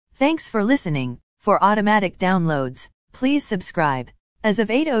Thanks for listening. For automatic downloads, please subscribe. As of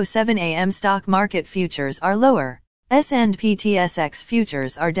 8:07 a.m. stock market futures are lower. S&P TSX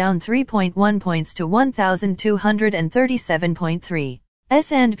futures are down 3.1 points to 1,237.3.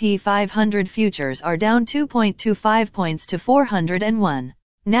 S&P 500 futures are down 2.25 points to 401.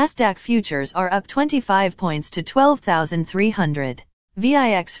 Nasdaq futures are up 25 points to 12,300.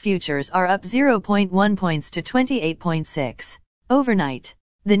 VIX futures are up 0.1 points to 28.6. Overnight,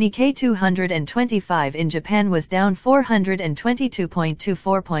 the Nikkei 225 in Japan was down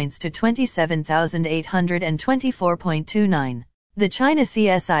 422.24 points to 27,824.29. The China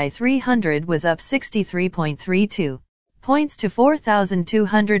CSI 300 was up 63.32 points to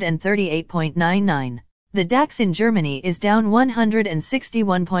 4,238.99. The DAX in Germany is down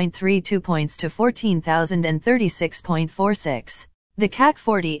 161.32 points to 14,036.46. The CAC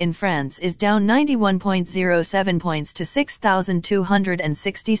 40 in France is down 91.07 points to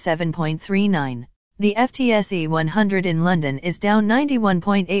 6,267.39. The FTSE 100 in London is down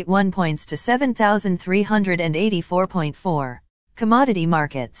 91.81 points to 7,384.4. Commodity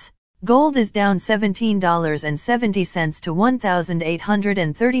markets. Gold is down $17.70 to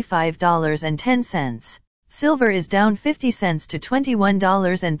 $1,835.10. Silver is down 50 cents to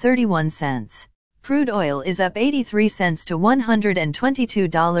 $21.31. Crude oil is up 83 cents to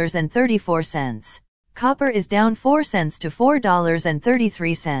 $122.34. Copper is down 4 cents to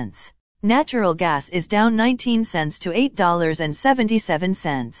 $4.33. Natural gas is down 19 cents to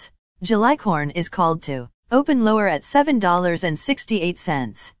 $8.77. July corn is called to open lower at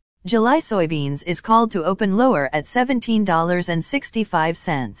 $7.68. July soybeans is called to open lower at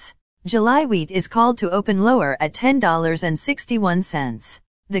 $17.65. July wheat is called to open lower at $10.61.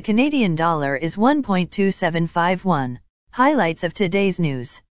 The Canadian dollar is 1.2751. Highlights of today's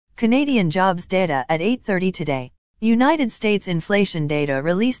news. Canadian jobs data at 8:30 today. United States inflation data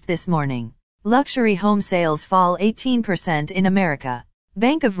released this morning. Luxury home sales fall 18% in America.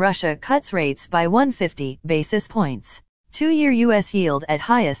 Bank of Russia cuts rates by 150 basis points. 2-year U.S. yield at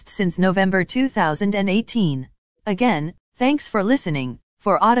highest since November 2018. Again, thanks for listening.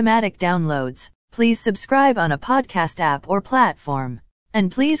 For automatic downloads, please subscribe on a podcast app or platform. And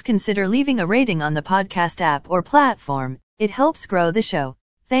please consider leaving a rating on the podcast app or platform. It helps grow the show.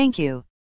 Thank you.